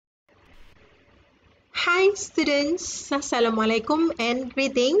Hi students, Assalamualaikum and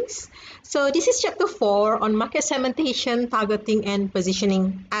greetings. So this is chapter 4 on market segmentation, targeting and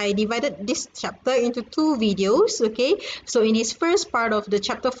positioning. I divided this chapter into two videos, okay? So in this first part of the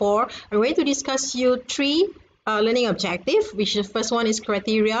chapter 4, I'm going to discuss you three learning objective, which the first one is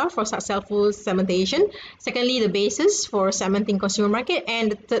criteria for successful segmentation, secondly the basis for segmenting consumer market,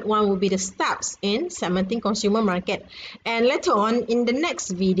 and the third one will be the steps in segmenting consumer market. And later on in the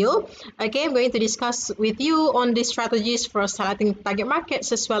next video, okay, I'm going to discuss with you on the strategies for selecting target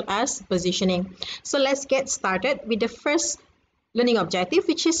markets as well as positioning. So let's get started with the first learning objective,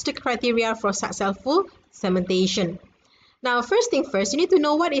 which is the criteria for successful segmentation. Now, first thing first, you need to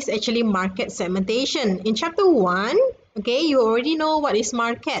know what is actually market segmentation. In chapter 1, okay, you already know what is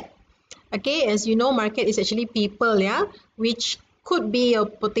market. Okay, as you know, market is actually people, yeah, which could be a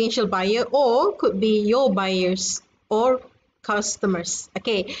potential buyer or could be your buyers or customers.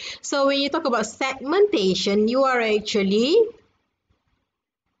 Okay, so when you talk about segmentation, you are actually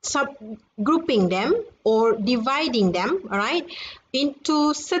subgrouping them or dividing them, all right,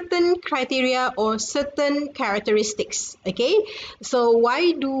 into certain criteria or certain characteristics. Okay, so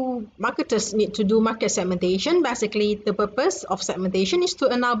why do marketers need to do market segmentation? Basically, the purpose of segmentation is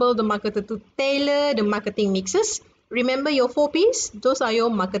to enable the marketer to tailor the marketing mixes. Remember your 4 P's, those are your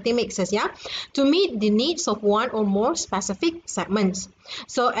marketing mixes, yeah, to meet the needs of one or more specific segments.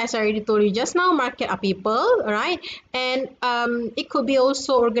 So as I already told you just now, market are people, all right, and it could be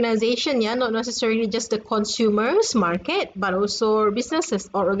also organization, yeah, not necessarily just the consumers market, but also businesses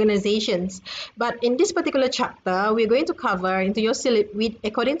or organizations. But in this particular chapter, we're going to cover into your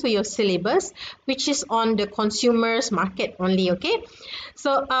according to your syllabus, which is on the consumers market only. Okay,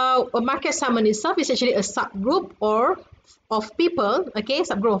 so a market segment itself is actually a subgroup or of people, okay,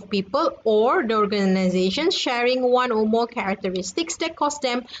 subgroup of people or the organization sharing one or more characteristics that cause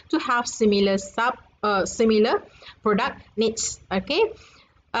them to have similar product needs. Okay,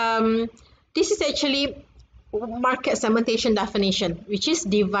 this is actually market segmentation definition, which is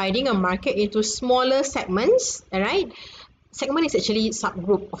dividing a market into smaller segments. All right, segment is actually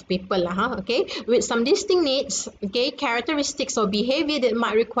subgroup of people, okay, with some distinct needs, okay, characteristics or behavior that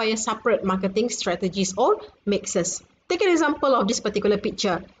might require separate marketing strategies or mixes. Take an example of this particular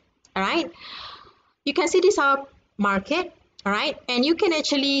picture. All right, you can see these are market, all right, and you can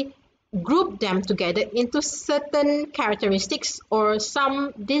actually group them together into certain characteristics or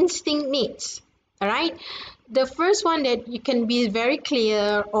some distinct needs. All right, the first one that you can be very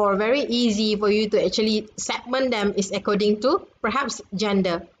clear or very easy for you to actually segment them is according to perhaps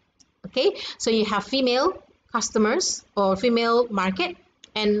gender. Okay, so you have female customers or female market,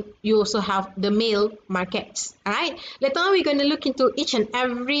 and you also have the male markets. All right, later on we're going to look into each and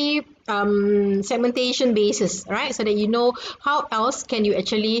every segmentation basis, all right, so that you know how else can you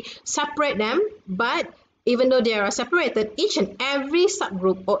actually separate them. But even though they are separated, each and every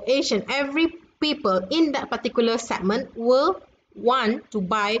subgroup or each and every people in that particular segment will want to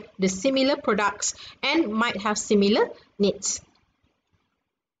buy the similar products and might have similar needs.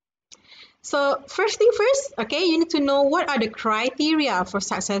 So first thing first, okay, you need to know what are the criteria for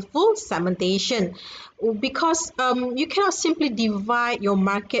successful segmentation, because you cannot simply divide your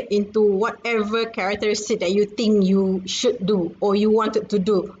market into whatever characteristic that you think you should do or you wanted to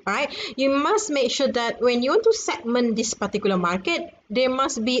do. All right, you must make sure that when you want to segment this particular market, there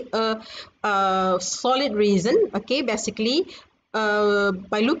must be a solid reason, okay, basically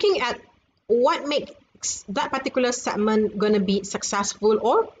by looking at what makes that particular segment going to be successful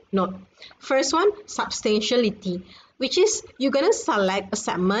or not. First one, substantiality, which is you're going to select a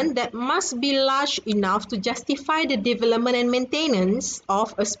segment that must be large enough to justify the development and maintenance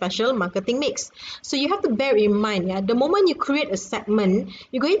of a special marketing mix. So you have to bear in mind, yeah, the moment you create a segment,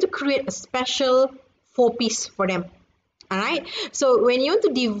 you're going to create a special 4 P's for them. All right, so when you want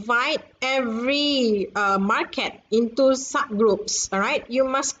to divide every market into subgroups, all right, you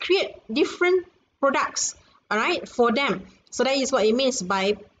must create different products, all right, for them. So that is what it means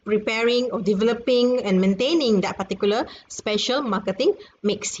by preparing or developing and maintaining that particular special marketing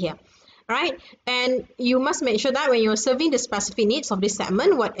mix here. All right, and you must make sure that when you're serving the specific needs of this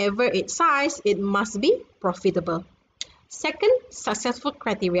segment, whatever its size, it must be profitable. Second successful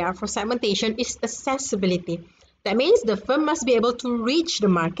criteria for segmentation is accessibility. That means the firm must be able to reach the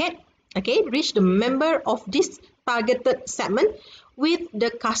market, okay, reach the member of this targeted segment with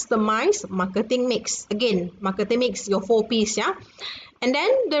the customized marketing mix. Again, marketing mix, your 4 P's, yeah. And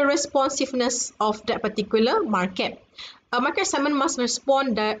then the responsiveness of that particular market. A market segment must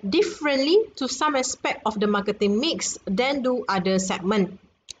respond differently to some aspect of the marketing mix than do other segment.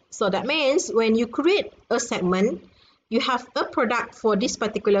 So that means when you create a segment, you have a product for this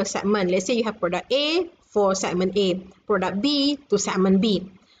particular segment. Let's say you have product A for segment A, product B to segment B.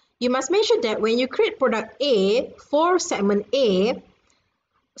 You must make sure that when you create product A for segment A,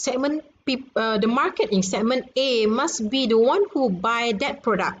 the market in segment A must be the one who buy that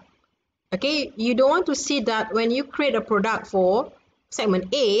product. Okay, you don't want to see that when you create a product for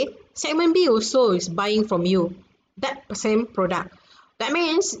segment A, segment B also is buying from you that same product. That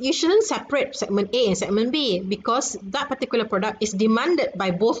means you shouldn't separate segment A and segment B because that particular product is demanded by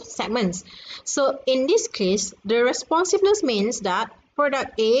both segments. So in this case, the responsiveness means that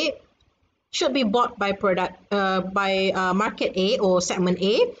product A should be bought by market A or segment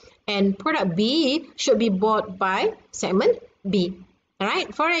A, and product B should be bought by segment B.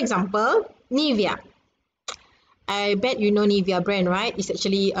 Alright, for example, Nivea. I bet you know Nivea brand, right? It's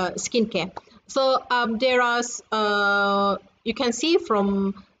actually skincare. So there are you can see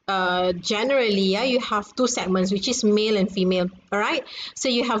from generally you have two segments, which is male and female. All right, so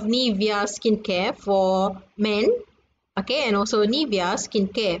you have Nivea skincare for men, okay, and also Nivea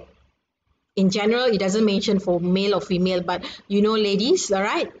skincare. In general, it doesn't mention for male or female, but you know, ladies, all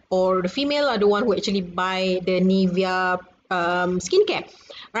right, or the female are the one who actually buy the Nivea skincare,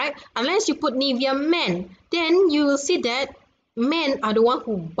 right? Unless you put Nivea men, then you will see that men are the one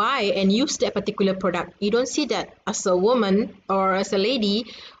who buy and use that particular product. You don't see that as a woman or as a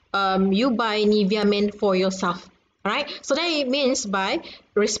lady, you buy Nivea men for yourself. Right? So that it means by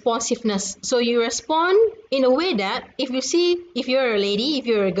responsiveness. So you respond in a way that if you're a lady, if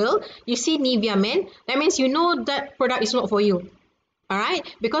you're a girl, you see Nivea men, that means you know that product is not for you. All right?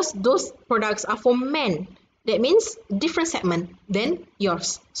 Because those products are for men. That means different segment than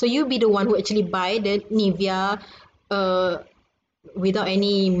yours. So you be the one who actually buy the Nivea without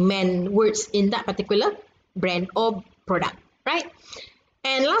any men words in that particular brand or product, right?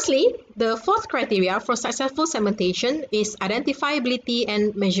 And lastly, the fourth criteria for successful segmentation is identifiability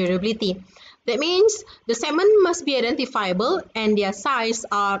and measurability. That means the segment must be identifiable and their size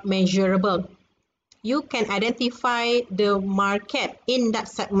are measurable. You can identify the market in that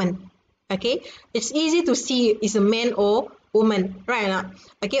segment. Okay, it's easy to see is a man or woman, right?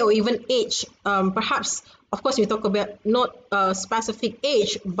 Okay, or even age. Perhaps, of course, we talk about not a specific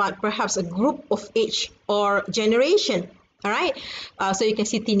age, but perhaps a group of age or generation. All right, so you can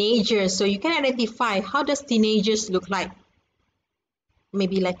see teenagers. So you can identify how does teenagers look like.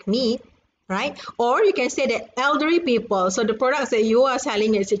 Maybe like me, right? Or you can say that elderly people. So the products that you are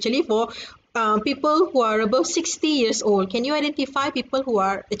selling is actually for people who are above 60 years old. Can you identify people who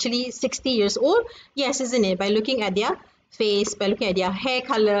are actually 60 years old? Yes, isn't it? By looking at their face, by looking at their hair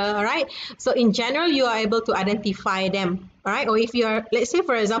color, all right? So in general, you are able to identify them, all right? Or if you are, let's say,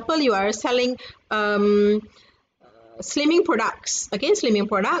 for example, you are selling slimming products, okay, slimming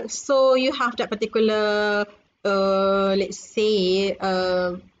products. So you have that particular, let's say,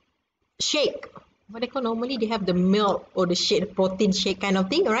 shake. What they call normally, they have the milk or the shake, the protein shake kind of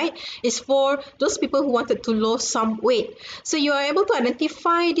thing, right? It's for those people who wanted to lose some weight. So you are able to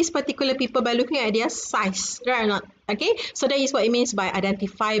identify these particular people by looking at their size, right or not? Okay, so that is what it means by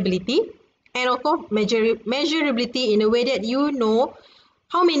identifiability. And of course, measurability in a way that you know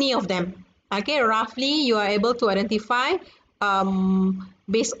how many of them. Okay, roughly you are able to identify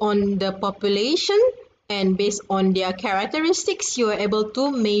based on the population and based on their characteristics, you are able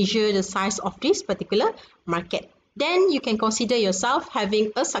to measure the size of this particular market. Then you can consider yourself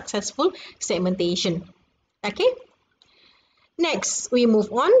having a successful segmentation. Okay. Next, we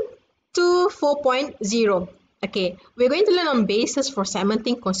move on to 4.0. Okay, we're going to learn on basis for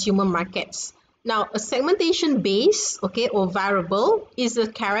segmenting consumer markets. Now, a segmentation base, okay, or variable is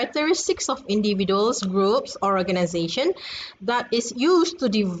the characteristics of individuals, groups, or organization that is used to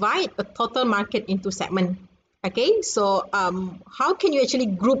divide a total market into segments. Okay, so how can you actually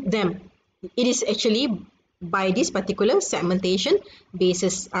group them? It is actually by this particular segmentation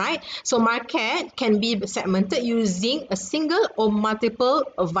basis. All right, so market can be segmented using a single or multiple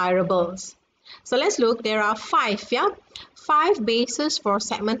variables. So let's look. There are five bases for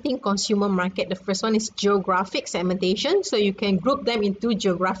segmenting consumer market. The first one is geographic segmentation. So you can group them into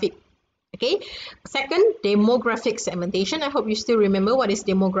geographic. Okay. Second, demographic segmentation. I hope you still remember what is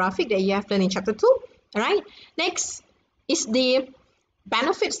demographic that you have learned in chapter 2. All right. Next is the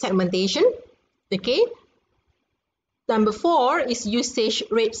benefit segmentation. Okay. Number 4 is usage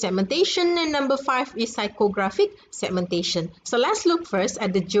rate segmentation, and number 5 is psychographic segmentation. So let's look first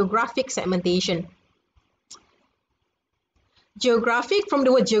at the geographic segmentation. Geographic, from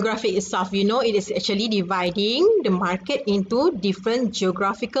the word geographic itself, you know it is actually dividing the market into different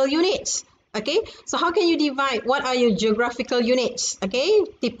geographical units. Okay, so how can you divide? What are your geographical units? Okay,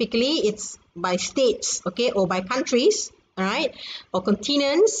 typically it's by states, okay, or by countries, all right, or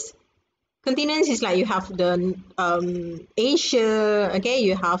continents. Continents is like you have the Asia, okay,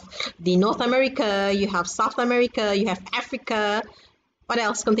 you have the North America, you have South America, you have Africa. What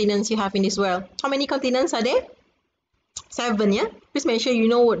else continents you have in this world? How many continents are there? 7, yeah. Please make sure you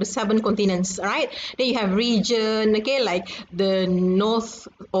know what the 7 continents, all right? Then you have region, okay, like the North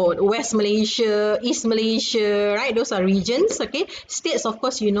or West Malaysia, East Malaysia, right? Those are regions, okay. States, of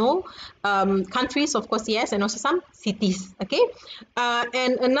course, you know. Countries, of course, yes, and also some cities, okay.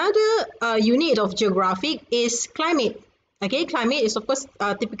 And another unit of geographic is climate. Okay, climate is of course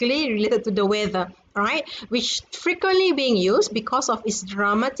typically related to the weather, all right, which frequently being used because of its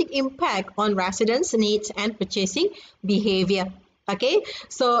dramatic impact on residents' needs and purchasing behavior. Okay,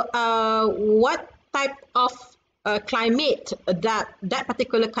 so what type of climate that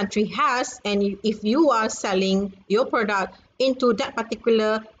particular country has, and if you are selling your product into that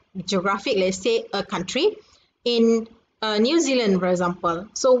particular geographic, let's say a country in New Zealand, for example.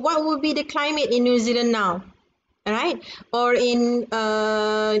 So what would be the climate in New Zealand now? All right, or in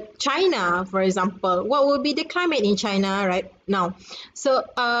China, for example, what will be the climate in China right now? So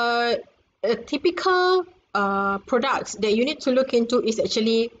a typical products that you need to look into is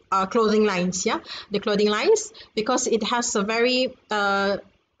actually clothing lines, yeah, the clothing lines, because it has a very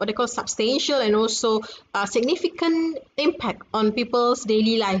what they call substantial and also significant impact on people's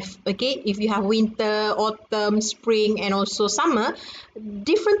daily life. Okay, if you have winter, autumn, spring, and also summer,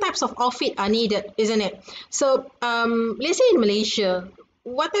 different types of outfit are needed, isn't it? So let's say in Malaysia,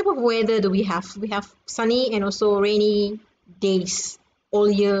 what type of weather do we have? We have sunny and also rainy days all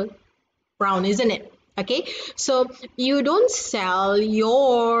year round, isn't it? Okay, so you don't sell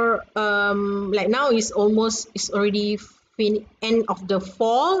your like now it's already end of the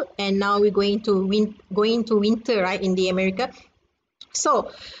fall, and now we're going to winter, right, in the America.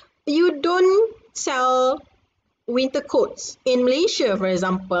 So you don't sell winter coats in Malaysia, for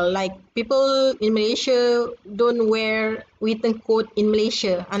example. Like people in Malaysia don't wear winter coat in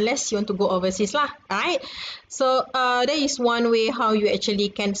Malaysia unless you want to go overseas lah, right? So that is one way how you actually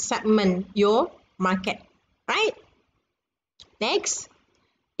can segment your market, right? Next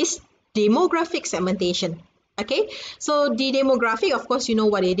is demographic segmentation. Okay, so the demographic, of course, you know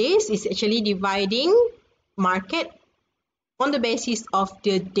what it is. It's actually dividing market on the basis of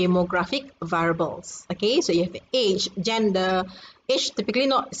the demographic variables. Okay, so you have age, gender, age, typically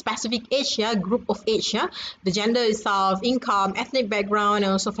not specific age, yeah, group of age, yeah, the gender itself, income, ethnic background,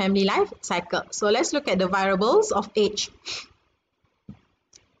 and also family life cycle. So let's look at the variables of age.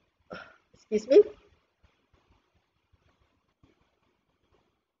 Excuse me.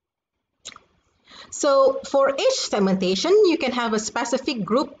 So for age segmentation, you can have a specific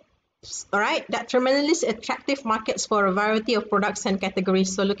group, all right, that tremendously attractive markets for a variety of products and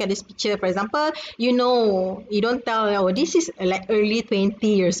categories. So look at this picture, for example. You know, you don't tell, oh, this is like early 20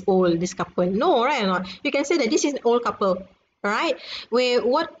 years old, this couple. No, right or not? You can say that this is an old couple, all right, where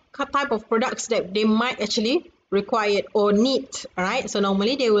what type of products that they might actually require or need, all right? So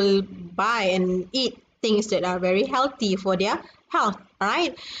normally they will buy and eat things that are very healthy for their health, all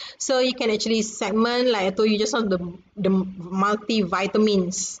right? So you can actually segment, like I told you just on the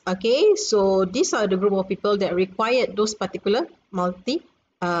multivitamins. Okay, so these are the group of people that require those particular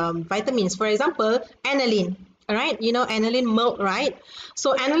vitamins. For example, aniline, all right, you know aniline milk, right?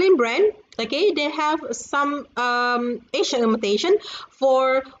 So aniline brand, okay, they have some age segmentation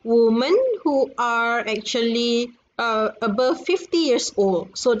for women who are actually above 50 years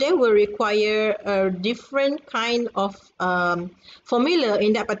old. So they will require a different kind of formula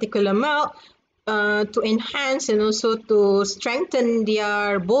in that particular milk to enhance and also to strengthen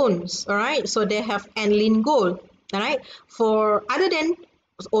their bones, all right? So they have aniline gold, all right? For other than,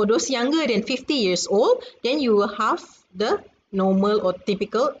 or those younger than 50 years old, then you will have the normal or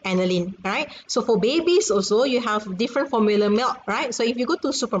typical aniline, right? So for babies also, you have different formula milk, right? So if you go to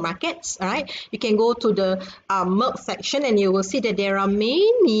supermarkets, all right, you can go to the milk section and you will see that there are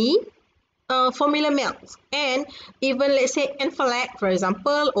many formula milks, and even let's say Enfalac, for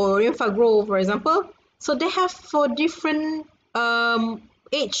example, or Enfagrow, for example. So they have for different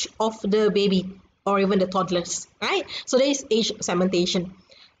age of the baby or even the toddlers, right? So there is age segmentation.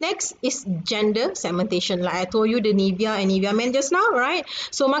 Next is gender segmentation. Like I told you, the Nivea and Nivea Men just now, right?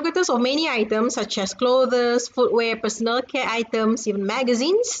 So marketers of many items such as clothes, footwear, personal care items, even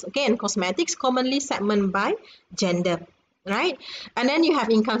magazines, okay, and cosmetics commonly segment by gender, right? And then you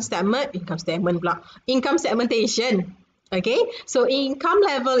have income segmentation. Okay, so income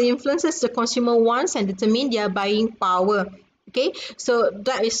level influences the consumer wants and determine their buying power. Okay, so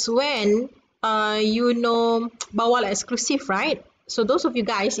that is when you know bawal exclusive, right? So those of you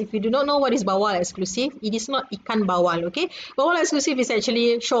guys, if you do not know what is bawal exclusive, it is not ikan bawal, okay? Bawal exclusive is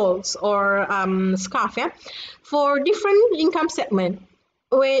actually shawls or scarf, yeah, for different income segment,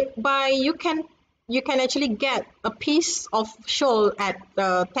 whereby you can actually get a piece of shawl at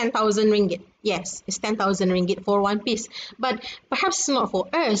 10,000 ringgit. Yes, it's 10,000 ringgit for one piece. But perhaps not for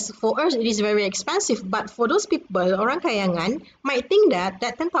us. For us, it is very expensive. But for those people, orang kayangan, might think that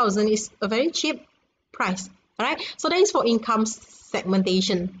 10,000 is a very cheap price. Alright, so that is for income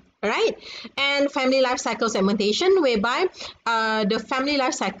segmentation. Alright, and family life cycle segmentation, whereby the family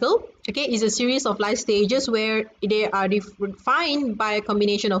life cycle, okay, is a series of life stages where they are defined by a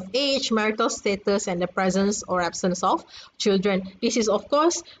combination of age, marital status, and the presence or absence of children. This is, of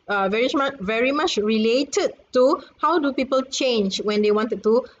course, very much related to how do people change when they wanted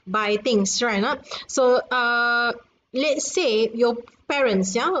to buy things, right? So, let's say your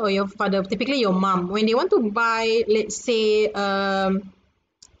parents, yeah, or your father, typically your mom, when they want to buy, let's say,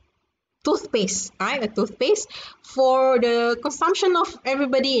 toothpaste, right? A toothpaste for the consumption of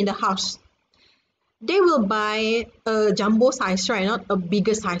everybody in the house. They will buy a jumbo size, right? Not a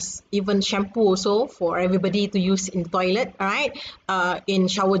bigger size. Even shampoo also for everybody to use in the toilet, right? In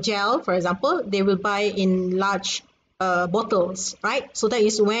shower gel, for example, they will buy in large bottles, right? So that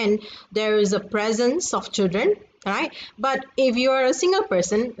is when there is a presence of children, right? But if you are a single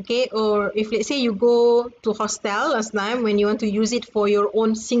person, okay, or if let's say you go to hostel last time when you want to use it for your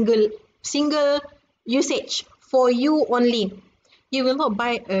own single usage for you only, you will not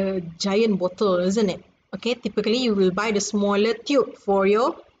buy a giant bottle, isn't it? Okay, typically you will buy the smaller tube for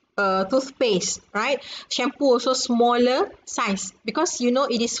your toothpaste, right? Shampoo also smaller size because you know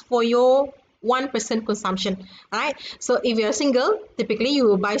it is for your one person consumption. All right, so if you're single, typically you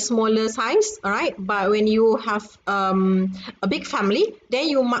will buy smaller size. All right, but when you have a big family, then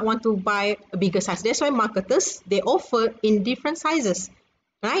you might want to buy a bigger size. That's why marketers, they offer in different sizes,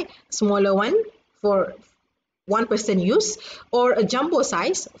 right? Smaller one for one person use, or a jumbo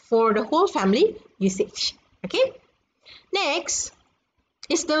size for the whole family usage. Okay, next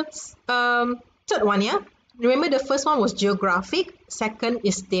is the third one. Yeah, remember the first one was geographic, second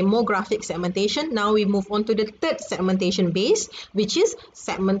is demographic segmentation. Now we move on to the third segmentation base, which is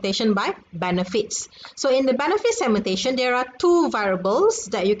segmentation by benefits. So in the benefit segmentation, there are two variables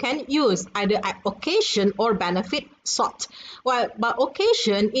that you can use, either at occasion or benefit sort. Well, by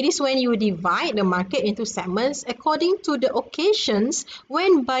occasion, it is when you divide the market into segments according to the occasions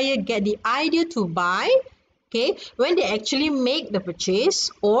when buyer get the idea to buy, okay, when they actually make the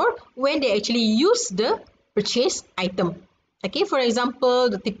purchase or when they actually use the purchase item. Okay, for example,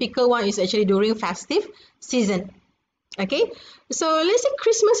 the typical one is actually during festive season. Okay, so let's say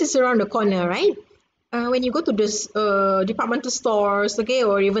Christmas is around the corner, right? When you go to this departmental stores, okay,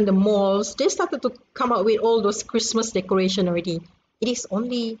 or even the malls, they started to come up with all those Christmas decoration already. It is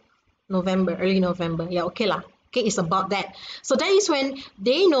only November, early November. Yeah, okay lah. Okay, it's about that. So that is when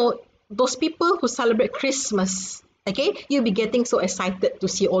they know those people who celebrate Christmas. Okay, you'll be getting so excited to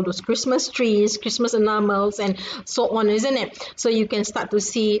see all those Christmas trees, Christmas enamels, and so on, isn't it? So you can start to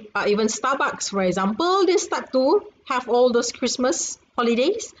see even Starbucks, for example, they start to have all those Christmas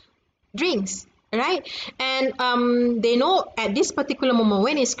holidays drinks, right? And they know at this particular moment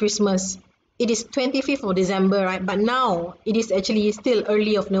when is Christmas. It is 25th of December, right? But now it is actually still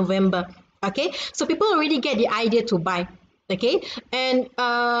early of November. Okay, so people already get the idea to buy. Okay, and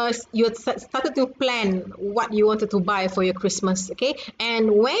you started to plan what you wanted to buy for your Christmas. Okay, and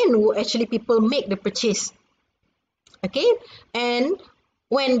when will actually people make the purchase? Okay, and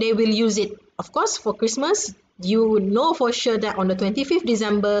when they will use it. Of course, for Christmas, you know for sure that on the 25th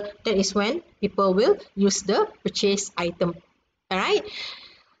December, that is when people will use the purchase item. All right.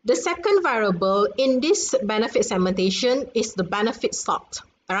 The second variable in this benefit segmentation is the benefit sort.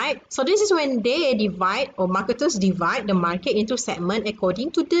 Alright, so this is when they divide, or marketers divide the market into segments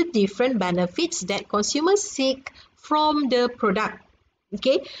according to the different benefits that consumers seek from the product.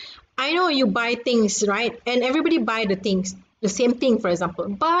 Okay, I know you buy things, right? And everybody buy the things, the same thing, for example.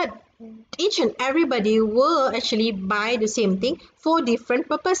 But each and everybody will actually buy the same thing for different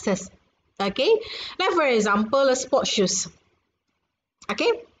purposes. Okay, like for example, a sports shoes.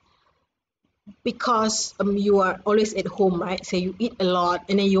 Okay, because you are always at home, right? So you eat a lot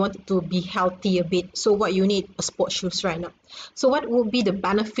and then you want to be healthy a bit. So what you need? A sports shoes right now. So what would be the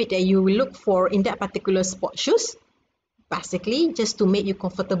benefit that you will look for in that particular sports shoes? Basically, just to make you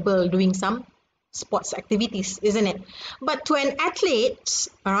comfortable doing some sports activities, isn't it? But to an athlete,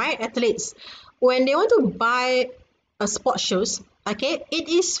 all right, athletes, when they want to buy a sports shoes, okay, it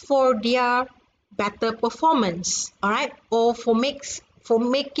is for their better performance, all right, or for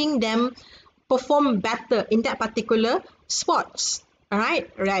making them perform better in that particular sports. All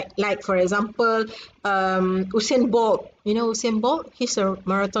right, like for example, Usain Bolt. You know Usain Bolt? He's a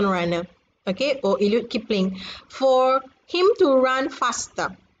marathon runner. Okay, or Eliud Kipling. For him to run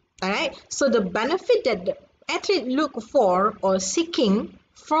faster, all right. So the benefit that the athlete look for or seeking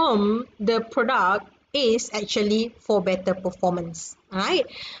from the product is actually for better performance. All right.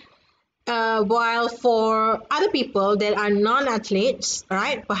 While for other people that are non-athletes,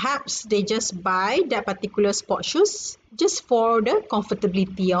 right, perhaps they just buy that particular sport shoes just for the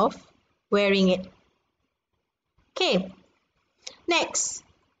comfortability of wearing it. Okay, next,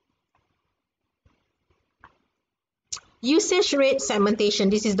 usage rate segmentation.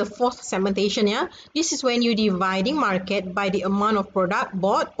 This is the fourth segmentation. Yeah, this is when you're dividing market by the amount of product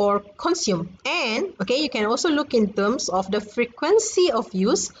bought or consumed. And okay, you can also look in terms of the frequency of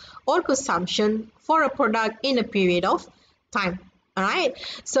use or consumption for a product in a period of time. All right,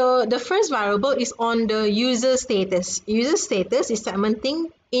 so the first variable is on the user status. User status is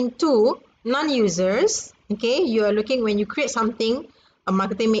segmenting into non-users. Okay, you are looking when you create something, a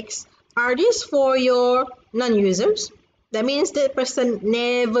marketing mix. Are these for your non-users? That means that person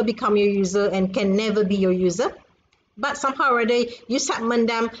never become your user and can never be your user. But somehow or other, you segment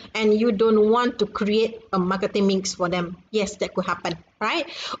them and you don't want to create a marketing mix for them. Yes, that could happen, right?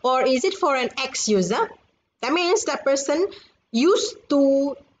 Or is it for an ex-user? That means that person used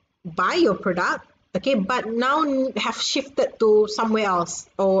to buy your product, okay, but now have shifted to somewhere else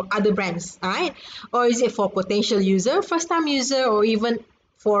or other brands, all right? Or is it for potential user, first-time user, or even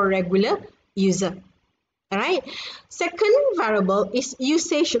for regular user? All right. Second variable is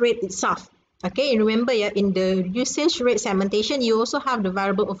usage rate itself. Okay, and remember, yeah, in the usage rate segmentation, you also have the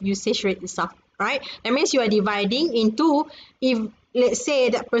variable of usage rate itself. Right? That means you are dividing into, if let's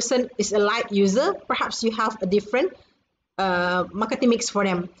say that person is a light user, perhaps you have a different marketing mix for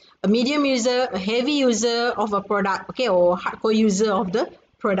them. A medium user, a heavy user of a product, okay, or hardcore user of the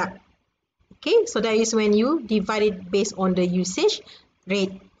product. Okay, so that is when you divide it based on the usage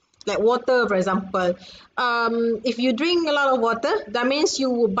rate. Like water, for example, if you drink a lot of water, that means you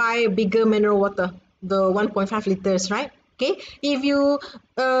will buy bigger mineral water, the 1.5 liters, right? Okay, if you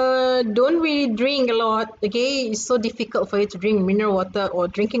don't really drink a lot, okay, it's so difficult for you to drink mineral water or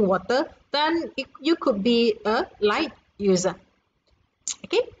drinking water, then you could be a light user.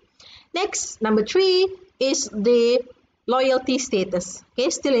 Okay, next, number 3 is the loyalty status. Okay,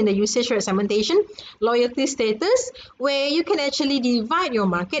 still in the usage rate segmentation, loyalty status, where you can actually divide your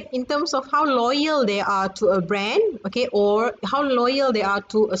market in terms of how loyal they are to a brand, okay, or how loyal they are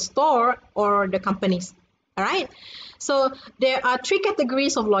to a store or the companies. All right, so there are 3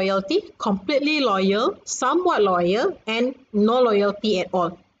 categories of loyalty: completely loyal, somewhat loyal, and no loyalty at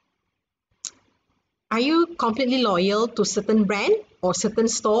all. Are you completely loyal to certain brand or certain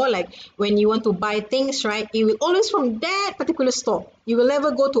store? Like when you want to buy things, right, it will always from that particular store. You will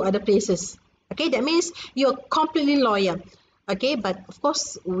never go to other places. Okay, that means you're completely loyal. Okay, but of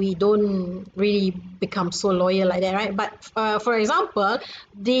course we don't really become so loyal like that, right? But for example,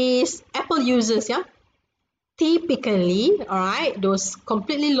 these Apple users, yeah, typically, all right, those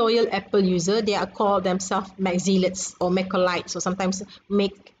completely loyal Apple user, they are called themselves Mac-zealots or Macolites, or sometimes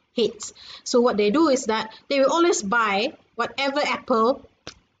Mac-hates. So what they do is that they will always buy whatever Apple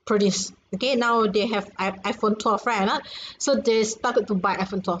produce. Okay, now they have iPhone 12, right? So they started to buy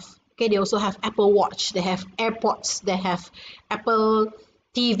iPhone 12. Okay, they also have Apple Watch, they have AirPods, they have Apple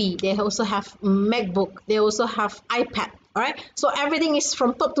TV, they also have MacBook, they also have iPad. All right, so everything is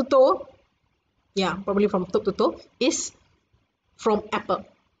from top to toe. Yeah, probably from top to toe is from Apple.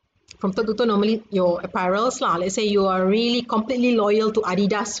 From top to toe, normally your apparels lah. Let's say you are really completely loyal to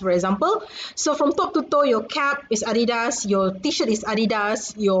Adidas, for example. So from top to toe, your cap is Adidas, your t-shirt is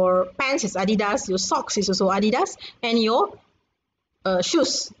Adidas, your pants is Adidas, your socks is also Adidas, and your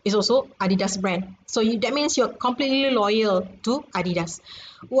shoes is also Adidas brand. So that means you're completely loyal to Adidas.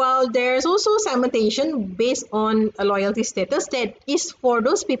 While there's also segmentation based on a loyalty status that is for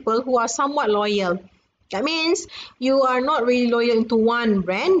those people who are somewhat loyal. That means you are not really loyal to one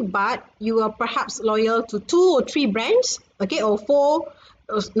brand, but you are perhaps loyal to 2 or 3 brands, okay, or 4,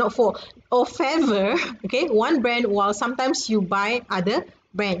 not 4, or favor, okay, one brand, while sometimes you buy other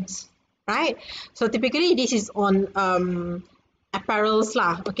brands, right? So typically this is on apparels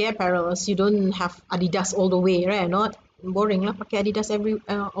lah, okay, apparels. You don't have Adidas all the way, right? Not boring lah, pakai Adidas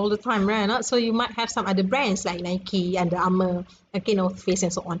all the time, right? Not so you might have some other brands like Nike, Under Armour, okay, North Face,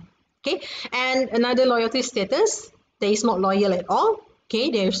 and so on. Okay, and another loyalty status, there is not loyal at all.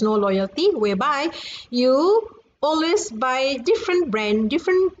 Okay, there is no loyalty, whereby you always buy different brand,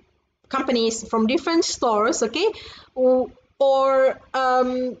 different companies from different stores. Okay, or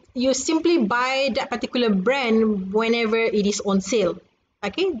you simply buy that particular brand whenever it is on sale.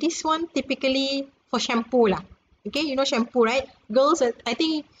 Okay, this one typically for shampoo lah. Okay, you know shampoo, right? Girls, I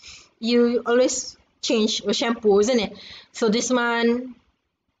think you always change your shampoo, isn't it? So this month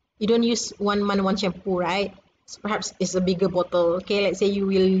you don't use 1 month one shampoo, right? So perhaps it's a bigger bottle. Okay, let's say you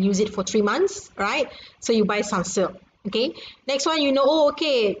will use it for 3 months, right? So you buy Sunsilk. Okay, next one, you know, oh,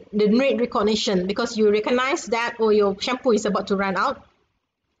 okay, the rate recognition, because you recognize that, oh, your shampoo is about to run out.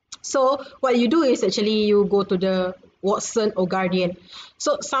 So what you do is actually you go to the Watson or Guardian.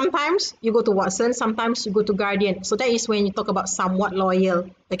 So sometimes you go to Watson, sometimes you go to Guardian. So that is when you talk about somewhat loyal.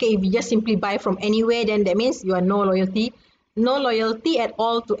 Okay, if you just simply buy from anywhere, then that means you are no loyalty at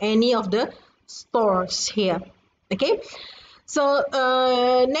all to any of the stores here. Okay, so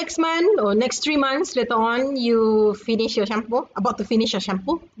next month or next 3 months later on, you finish your shampoo, about to finish your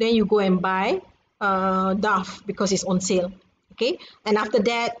shampoo, then you go and buy Dove because it's on sale. Okay, and after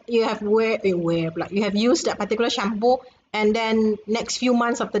that you have you have used that particular shampoo, and then next few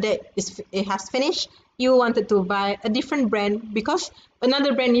months after that it has finished, you wanted to buy a different brand because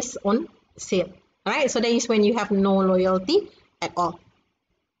another brand is on sale. All right, so that is when you have no loyalty at all.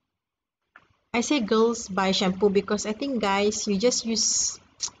 I say girls buy shampoo because I think guys, you just use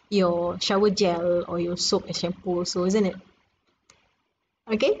your shower gel or your soap as shampoo, so isn't it?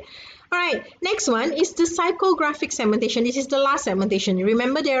 Okay, all right, next one is the psychographic segmentation. This is the last segmentation.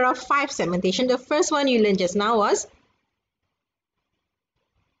 Remember, there are 5 segmentation. The first one you learned just now was,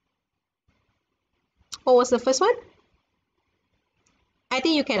 what was the first one? I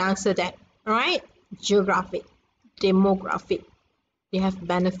think you can answer that. All right, geographic, demographic, you have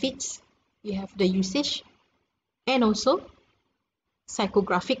benefits, you have the usage, and also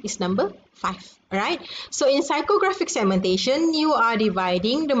psychographic is number 5. All right, so in psychographic segmentation, you are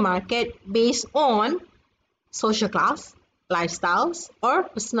dividing the market based on social class, lifestyles, or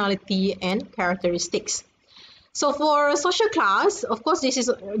personality and characteristics. So for social class, of course, this is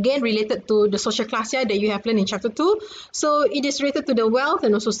again related to the social class here that you have learned in chapter 2. So it is related to the wealth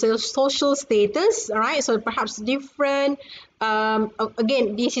and also social status. All right, so perhaps different.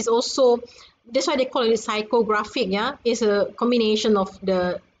 Again, this is also, that's why they call it psychographic. Yeah, it's a combination of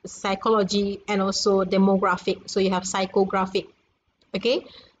the psychology and also demographic. So you have psychographic. Okay,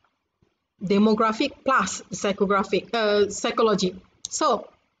 demographic plus psychographic, psychology. So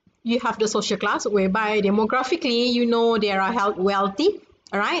you have the social class, whereby demographically, you know, they are wealthy,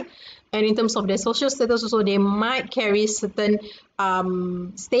 all right, and in terms of their social status also, they might carry certain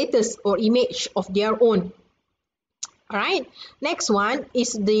status or image of their own. All right, next one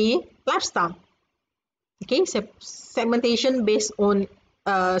is the lifestyle. Okay, so segmentation based on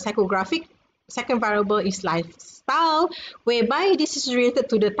psychographic. Second variable is lifestyle, whereby this is related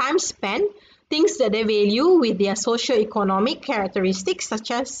to the time spent, things that they value with their socio-economic characteristics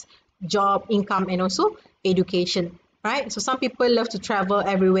such as job, income, and also education. Right? So some people love to travel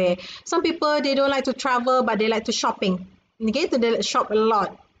everywhere. Some people, they don't like to travel, but they like to shopping. Okay, so they shop a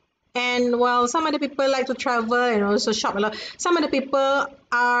lot. And while some other people like to travel and also shop a lot, some other people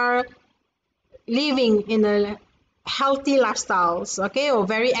are living in a healthy lifestyles, okay, or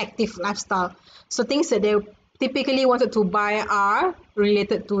very active lifestyle. So things that they typically wanted to buy are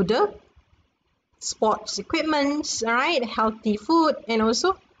related to the sports equipment, all right, healthy food, and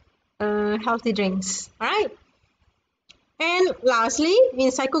also healthy drinks, all right. And lastly, in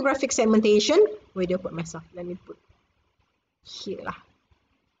psychographic segmentation, where do I put myself? Let me put here lah.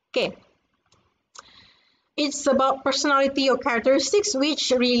 Okay, it's about personality or characteristics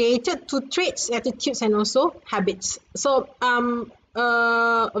which related to traits, attitudes, and also habits. So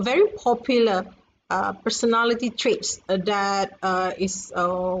very popular personality traits that is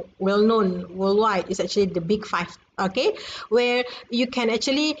well known worldwide is actually the big 5. Okay, where you can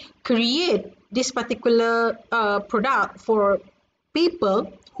actually create this particular product for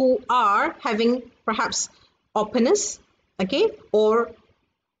people who are having perhaps openness, okay, or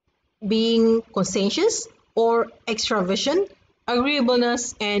being conscientious, or extraversion,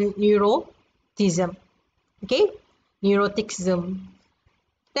 agreeableness, and neuroticism. Okay, neuroticism.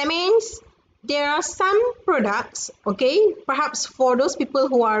 That means there are some products, okay, perhaps for those people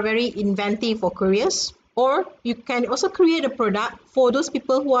who are very inventive or curious, or you can also create a product for those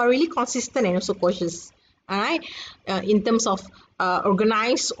people who are really consistent and also cautious. All right, in terms of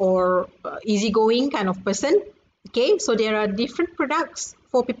organized or easygoing kind of person. Okay, so there are different products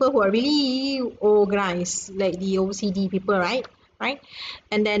for people who are really organized, like the OCD people, right?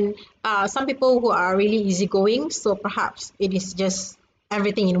 And then some people who are really easygoing, so perhaps it is just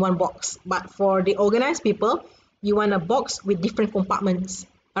everything in one box. But for the organized people, you want a box with different compartments,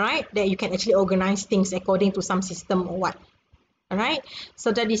 all right, that you can actually organize things according to some system or what. All right,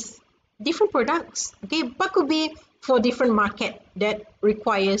 so that is different products, okay, but could be for different market that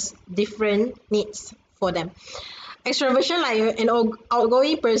requires different needs for them. Extroversion, like an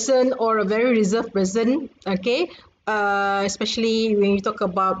outgoing person or a very reserved person, okay, especially when you talk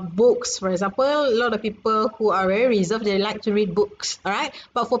about books, for example, a lot of people who are very reserved, they like to read books, all right,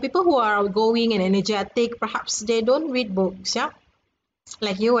 but for people who are outgoing and energetic, perhaps they don't read books, yeah,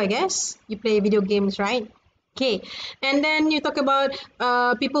 like you, I guess you play video games, right? Okay, and then you talk about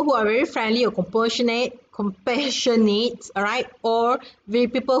people who are very friendly or compassionate, all right, or very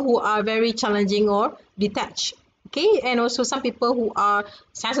people who are very challenging or detached. Okay, and also some people who are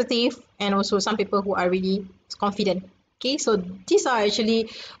sensitive, and also some people who are really confident. Okay, so these are actually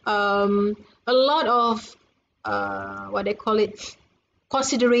a lot of what they call it,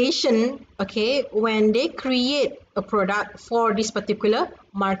 consideration, okay, when they create a product for this particular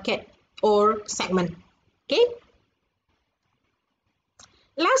market or segment. Okay,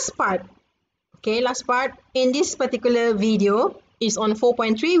 last part, okay, last part in this particular video is on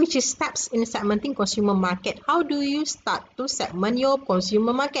 4.3, which is steps in segmenting consumer market. How do you start to segment your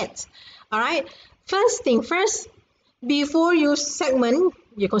consumer markets? All right, first thing first, before you segment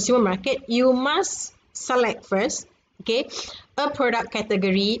your consumer market, you must select first, okay, a product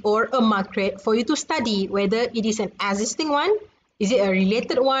category or a market for you to study whether it is an existing one, is it a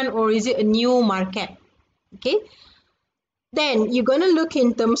related one, or is it a new market. Okay, then you're going to look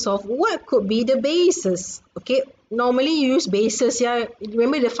in terms of what could be the bases. Okay, normally you use bases, yeah,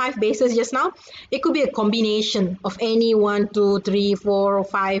 remember the 5 bases just now, it could be a combination of any 1, 2, 3, 4 or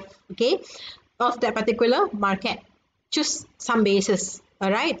 5, okay, of that particular market. Choose some bases,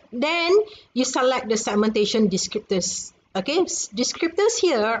 all right, then you select the segmentation descriptors. Okay, descriptors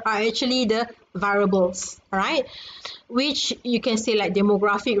here are actually the variables, all right, which you can say like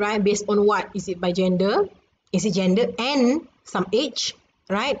demographic, right, based on what, is it by gender, is it gender and some age,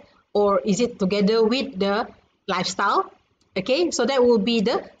 right, or is it together with the lifestyle. Okay, so that will be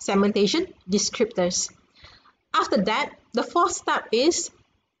the segmentation descriptors. After that, the fourth step is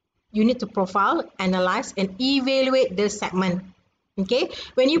you need to profile, analyze, and evaluate the segment. Okay,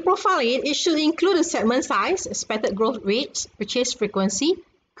 when you profile it, it should include the segment size, expected growth rates, purchase frequency,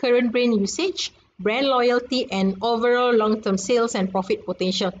 current brand usage, brand loyalty, and overall long-term sales and profit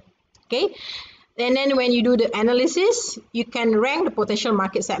potential. Okay, and then when you do the analysis, you can rank the potential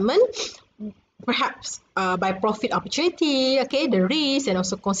market segment, perhaps by profit opportunity, okay, the risk, and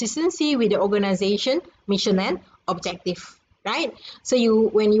also consistency with the organization mission and objective, right? So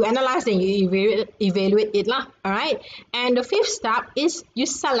when you analyze, then you evaluate it lah, all right. And the fifth step is you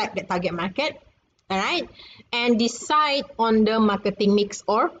select the target market, all right, and decide on the marketing mix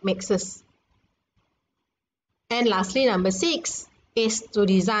or mixes. And lastly, number 6 is to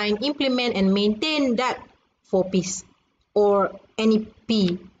design, implement, and maintain that 4 P's or any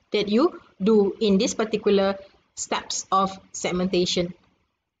P that you do in this particular steps of segmentation.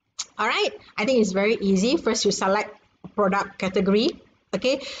 All right, I think it's very easy. First, you select a product category,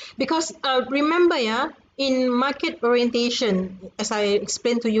 okay, because remember, yeah, in market orientation, as I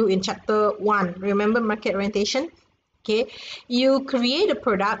explained to you in chapter 1, remember market orientation, okay, you create a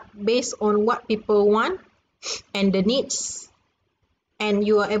product based on what people want and the needs, and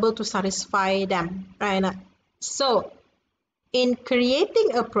you are able to satisfy them, right? So in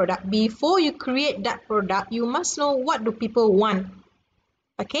creating a product, before you create that product, you must know what do people want.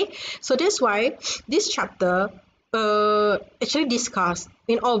 Okay, so that's why this chapter actually discuss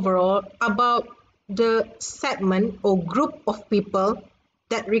in overall about the segment or group of people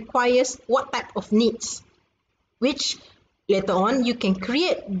that requires what type of needs, which later on you can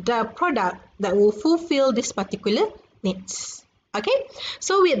create the product that will fulfill this particular needs. Okay,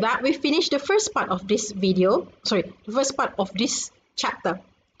 so with that, we finished the first part of this video, the first part of this chapter.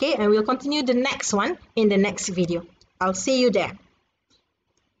 Okay, and we'll continue the next one in the next video. I'll see you there.